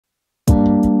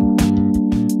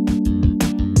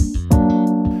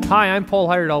Hi, I'm Paul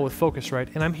Heyerdahl with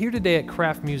Focusrite, and I'm here today at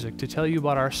Kraft Music to tell you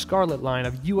about our Scarlett line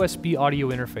of USB audio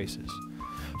interfaces.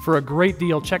 For a great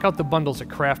deal, check out the bundles at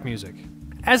Kraft Music.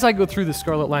 As I go through the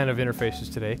Scarlett line of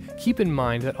interfaces today, keep in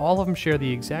mind that all of them share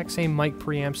the exact same mic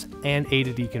preamps and A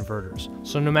to D converters.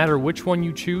 So no matter which one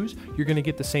you choose, you're going to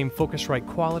get the same Focusrite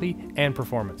quality and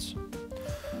performance.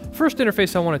 First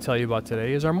interface I want to tell you about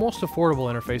today is our most affordable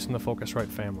interface in the Focusrite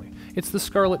family. It's the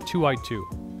Scarlett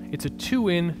 2i2. It's a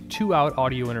 2-in, 2-out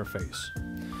audio interface.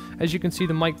 As you can see,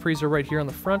 the mic pre's are right here on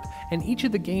the front, and each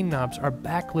of the gain knobs are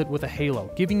backlit with a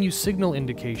halo, giving you signal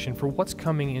indication for what's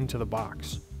coming into the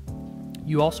box.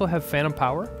 You also have phantom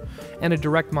power and a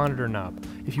direct monitor knob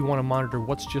if you want to monitor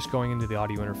what's just going into the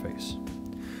audio interface.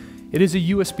 It is a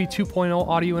USB 2.0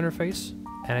 audio interface,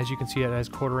 and as you can see, it has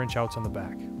 1/4-inch outs on the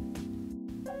back.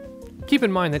 Keep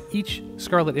in mind that each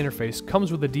Scarlett interface comes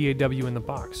with a DAW in the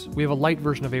box. We have a light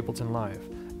version of Ableton Live,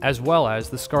 as well as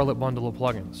the Scarlett bundle of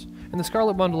plugins. And the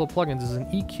Scarlett bundle of plugins is an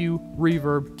EQ,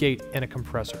 reverb, gate, and a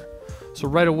compressor. So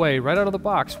right away, right out of the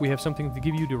box, we have something to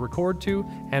give you to record to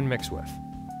and mix with.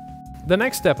 The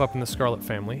next step up in the Scarlett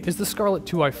family is the Scarlett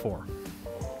 2i4.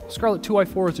 Scarlett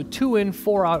 2i4 is a 2-in,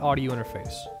 4-out audio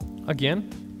interface.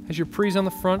 Again, as your pre's on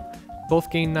the front,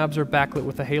 both gain knobs are backlit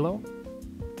with a halo.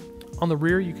 On the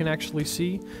rear, you can actually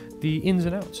see the ins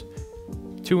and outs.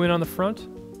 2-in on the front,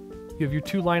 you have your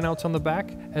 2 line outs on the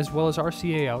back, as well as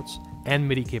RCA outs and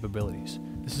MIDI capabilities.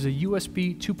 This is a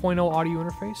USB 2.0 audio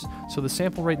interface, so the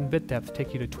sample rate and bit depth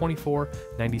take you to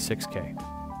 2496K.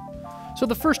 So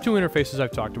the first 2 interfaces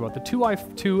I've talked about, the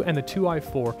 2i2 and the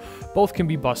 2i4, both can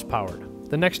be bus powered.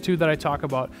 The next 2 that I talk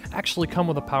about actually come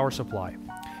with a power supply.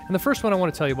 And the first one I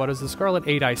want to tell you about is the Scarlett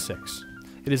 8i6.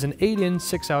 It is an 8-in,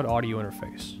 6-out audio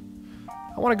interface.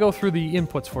 I want to go through the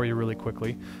inputs for you really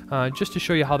quickly, just to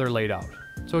show you how they're laid out.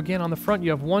 So again, on the front you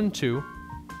have 1, 2.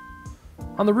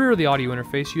 On the rear of the audio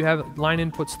interface you have line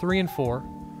inputs 3 and 4,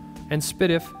 and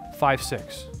SPDIF 5,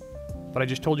 6. But I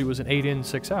just told you it was an 8-in,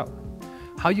 6-out.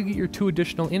 How you get your 2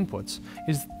 additional inputs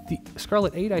is the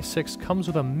Scarlett 8i6 comes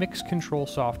with a mix control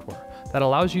software that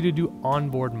allows you to do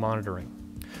onboard monitoring.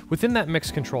 Within that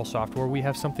mix control software we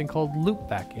have something called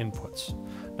loopback inputs.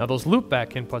 Now those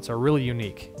loopback inputs are really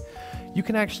unique. You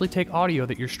can actually take audio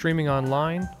that you're streaming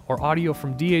online or audio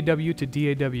from DAW to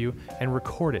DAW and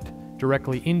record it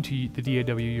directly into the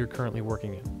DAW you're currently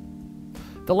working in.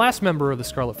 The last member of the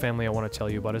Scarlett family I want to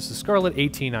tell you about is the Scarlett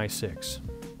 18i6.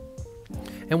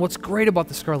 And what's great about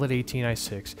the Scarlett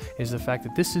 18i6 is the fact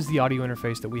that this is the audio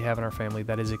interface that we have in our family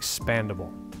that is expandable.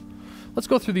 Let's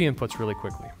go through the inputs really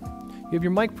quickly. You have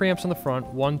your mic preamps on the front,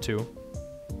 1, 2.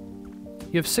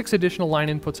 You have 6 additional line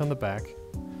inputs on the back.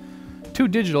 2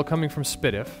 digital coming from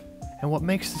SPDIF, and what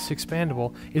makes this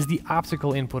expandable is the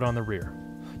optical input on the rear.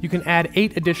 You can add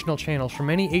 8 additional channels from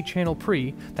any 8-channel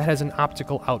pre that has an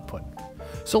optical output.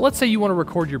 So let's say you want to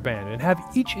record your band and have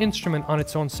each instrument on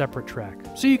its own separate track,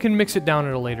 so you can mix it down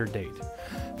at a later date.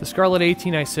 The Scarlett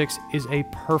 18i6 is a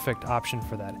perfect option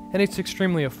for that, and it's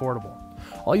extremely affordable.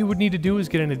 All you would need to do is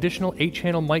get an additional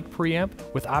 8-channel mic preamp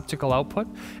with optical output,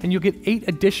 and you'll get 8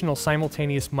 additional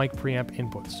simultaneous mic preamp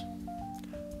inputs.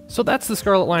 So that's the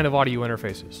Scarlett line of audio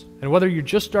interfaces. And whether you're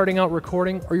just starting out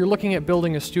recording or you're looking at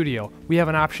building a studio, we have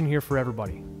an option here for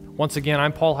everybody. Once again,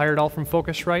 I'm Paul Heyerdahl from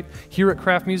Focusrite, here at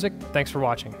Kraft Music. Thanks for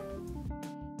watching.